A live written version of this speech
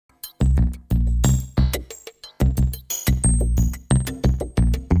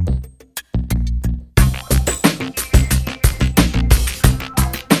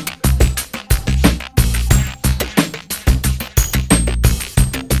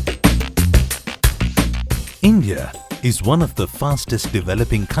India is one of the fastest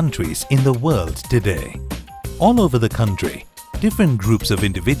developing countries in the world today. All over the country, different groups of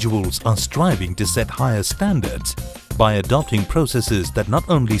individuals are striving to set higher standards by adopting processes that not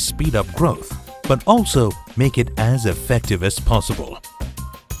only speed up growth but also make it as effective as possible.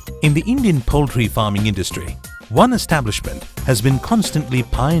 In the Indian poultry farming industry, one establishment has been constantly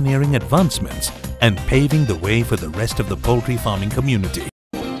pioneering advancements and paving the way for the rest of the poultry farming community.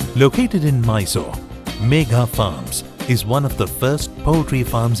 Located in Mysore, Megha Farms is one of the first poultry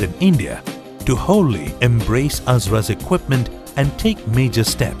farms in India to wholly embrace Azra's equipment and take major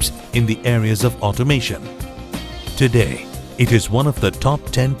steps in the areas of automation. Today, it is one of the top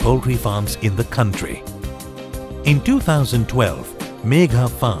 10 poultry farms in the country. In 2012, Megha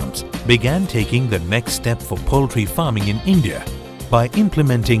Farms began taking the next step for poultry farming in India by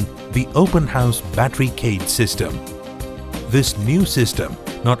implementing the open house battery cage system. This new system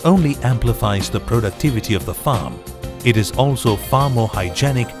not only amplifies the productivity of the farm, it is also far more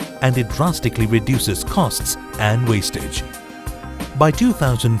hygienic and it drastically reduces costs and wastage. By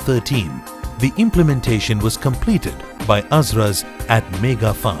 2013, the implementation was completed by Azra's at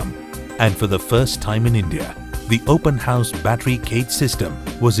Megha Farm, and for the first time in India, the open house battery cage system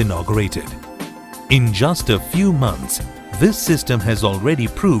was inaugurated. In just a few months, this system has already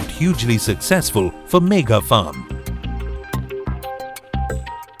proved hugely successful for Megha Farm.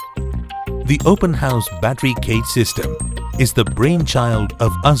 The open house battery cage system is the brainchild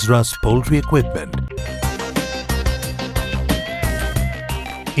of Azra's poultry equipment.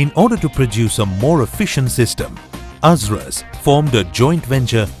 In order to produce a more efficient system, Azra's formed a joint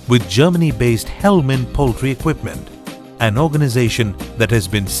venture with Germany-based Hellmann Poultry Equipment, an organization that has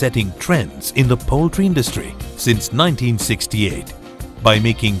been setting trends in the poultry industry since 1968 by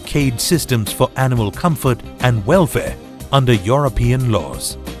making cage systems for animal comfort and welfare under European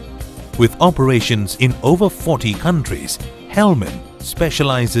laws. With operations in over 40 countries, Hellmann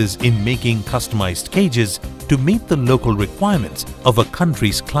specializes in making customized cages to meet the local requirements of a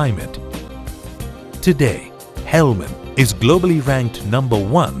country's climate. Today, Hellmann is globally ranked number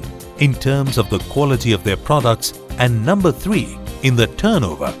 1 in terms of the quality of their products and number 3 in the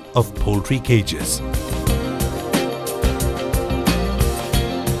turnover of poultry cages.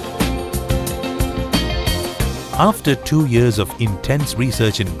 After 2 years of intense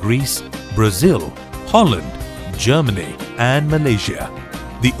research in Greece, Brazil, Holland, Germany and Malaysia,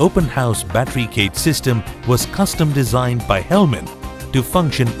 the open house battery cage system was custom designed by Hellmann to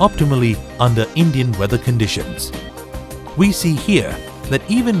function optimally under Indian weather conditions. We see here that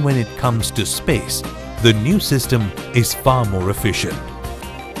even when it comes to space, the new system is far more efficient.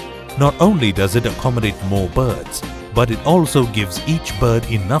 Not only does it accommodate more birds, but it also gives each bird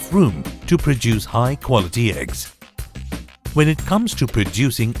enough room to produce high-quality eggs. When it comes to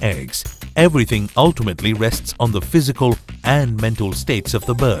producing eggs, everything ultimately rests on the physical and mental states of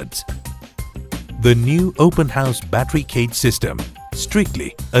the birds. The new open house battery cage system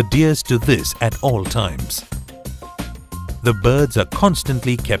strictly adheres to this at all times. The birds are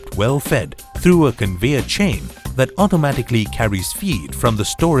constantly kept well fed through a conveyor chain that automatically carries feed from the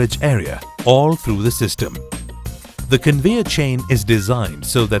storage area all through the system. The conveyor chain is designed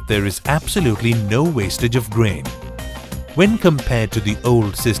so that there is absolutely no wastage of grain. When compared to the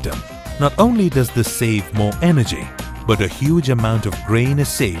old system, not only does this save more energy, but a huge amount of grain is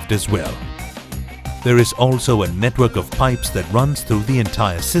saved as well. There is also a network of pipes that runs through the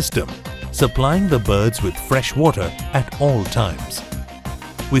entire system, supplying the birds with fresh water at all times.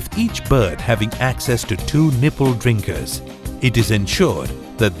 With each bird having access to 2 nipple drinkers, it is ensured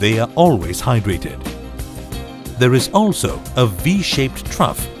that they are always hydrated. There is also a V-shaped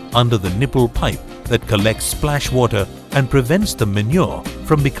trough under the nipple pipe that collects splash water and prevents the manure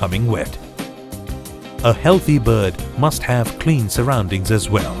from becoming wet. A healthy bird must have clean surroundings as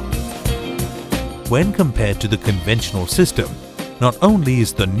well. When compared to the conventional system, not only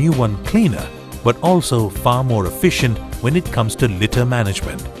is the new one cleaner, but also far more efficient when it comes to litter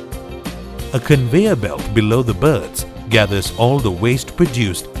management. A conveyor belt below the birds gathers all the waste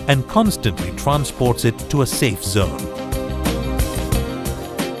produced and constantly transports it to a safe zone.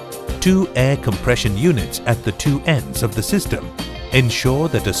 2 air compression units at the 2 ends of the system ensure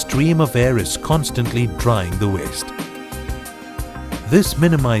that a stream of air is constantly drying the waste. This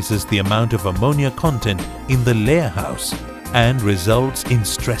minimizes the amount of ammonia content in the layer house and results in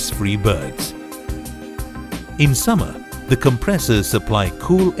stress-free birds. In summer, the compressors supply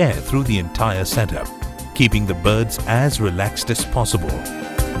cool air through the entire setup, keeping the birds as relaxed as possible.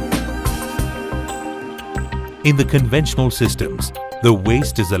 In the conventional systems, the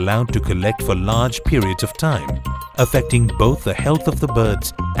waste is allowed to collect for large periods of time, affecting both the health of the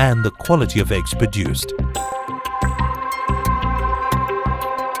birds and the quality of eggs produced.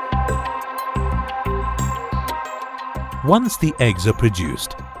 Once the eggs are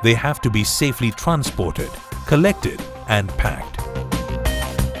produced, they have to be safely transported, collected and packed.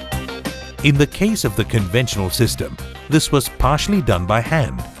 In the case of the conventional system, this was partially done by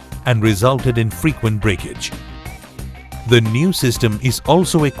hand and resulted in frequent breakage. The new system is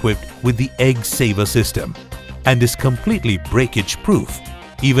also equipped with the egg saver system and is completely breakage-proof,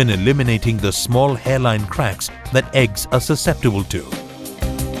 even eliminating the small hairline cracks that eggs are susceptible to.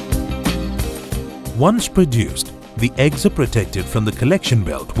 Once produced, the eggs are protected from the collection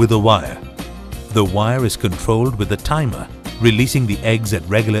belt with a wire. The wire is controlled with a timer, releasing the eggs at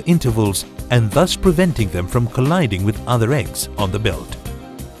regular intervals and thus preventing them from colliding with other eggs on the belt.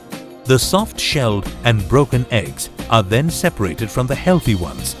 The soft-shelled and broken eggs are then separated from the healthy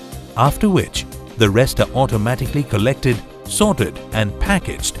ones, after which the rest are automatically collected, sorted and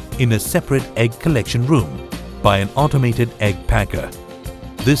packaged in a separate egg collection room by an automated egg packer.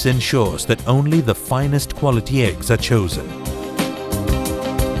 This ensures that only the finest quality eggs are chosen.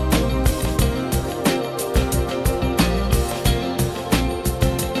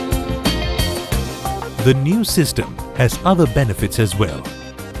 The new system has other benefits as well.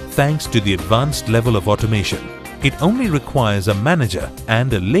 Thanks to the advanced level of automation, it only requires a manager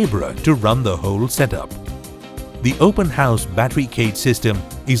and a laborer to run the whole setup. The open house battery cage system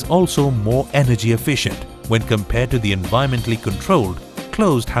is also more energy efficient when compared to the environmentally controlled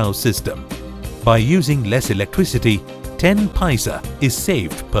closed house system. By using less electricity, 10 paisa is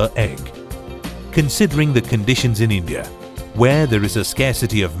saved per egg. Considering the conditions in India, where there is a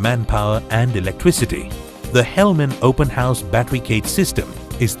scarcity of manpower and electricity, the Hellman open house battery cage system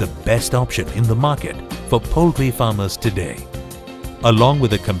is the best option in the market for poultry farmers today. Along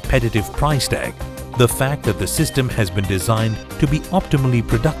with a competitive price tag, the fact that the system has been designed to be optimally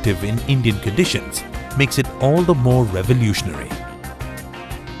productive in Indian conditions makes it all the more revolutionary.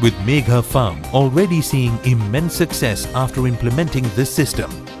 With Megha Farm already seeing immense success after implementing this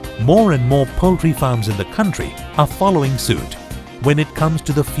system, more and more poultry farms in the country are following suit. When it comes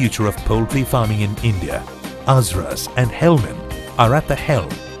to the future of poultry farming in India, Azras and Hellman are at the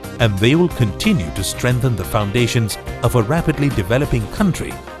helm, and they will continue to strengthen the foundations of a rapidly developing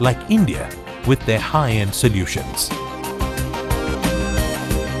country like India with their high-end solutions.